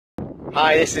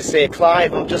Hi, this is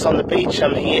Clive. I'm just on the beach.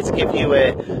 I'm here to give you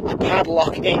a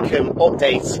Padlock Income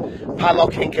update.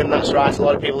 Padlock Income, that's right, a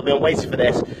lot of people have been waiting for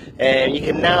this. You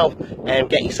can now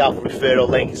get yourself a referral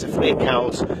link. It's a free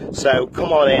account, so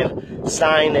come on in,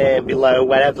 sign below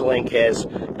wherever the link is,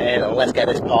 and let's get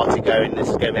this party going. This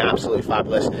is going to be absolutely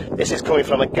fabulous. This is coming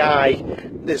from a guy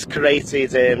that's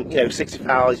created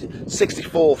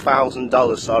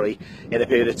 $64,000 sorry, in a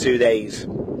period of 2 days.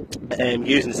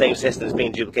 Using the same system that's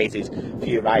being duplicated for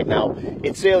you right now.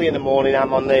 It's early in the morning.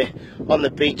 I'm on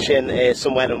the beach in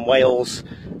somewhere in Wales,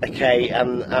 okay,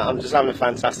 and I'm just having a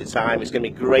fantastic time. It's going to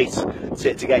be great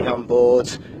to get you on board.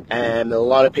 A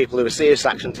lot of people who are serious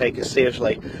action takers,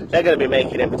 seriously, they're going to be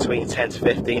making in between $10,000 to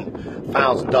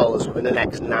 $15,000 within the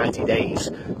next 90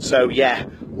 days. So yeah,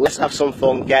 let's have some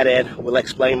fun. Get in. We'll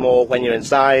explain more when you're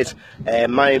inside.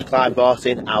 My name's Clive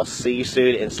Barton. I'll see you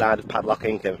soon inside of Padlock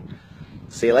Income.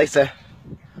 See you later.